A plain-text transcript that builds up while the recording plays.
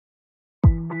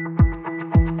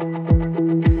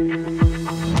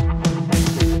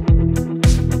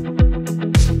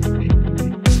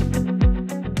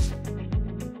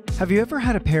Have you ever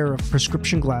had a pair of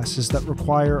prescription glasses that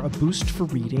require a boost for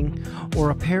reading, or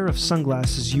a pair of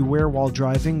sunglasses you wear while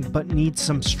driving but need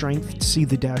some strength to see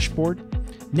the dashboard?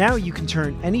 Now you can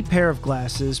turn any pair of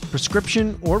glasses,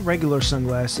 prescription or regular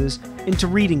sunglasses, into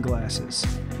reading glasses.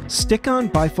 Stick-on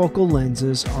bifocal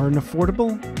lenses are an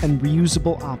affordable and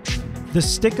reusable option. The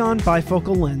stick-on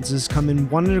bifocal lenses come in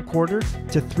 1 1/4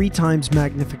 to 3 times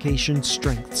magnification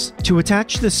strengths. To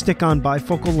attach the stick-on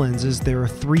bifocal lenses, there are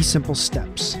 3 simple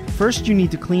steps. First, you need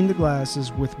to clean the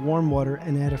glasses with warm water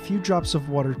and add a few drops of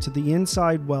water to the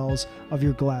inside wells of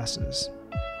your glasses.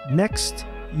 Next,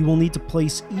 you will need to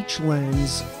place each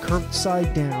lens curved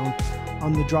side down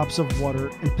on the drops of water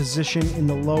and position in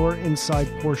the lower inside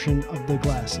portion of the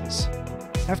glasses.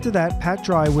 After that, pat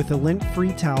dry with a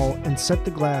lint-free towel and set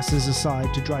the glasses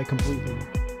aside to dry completely.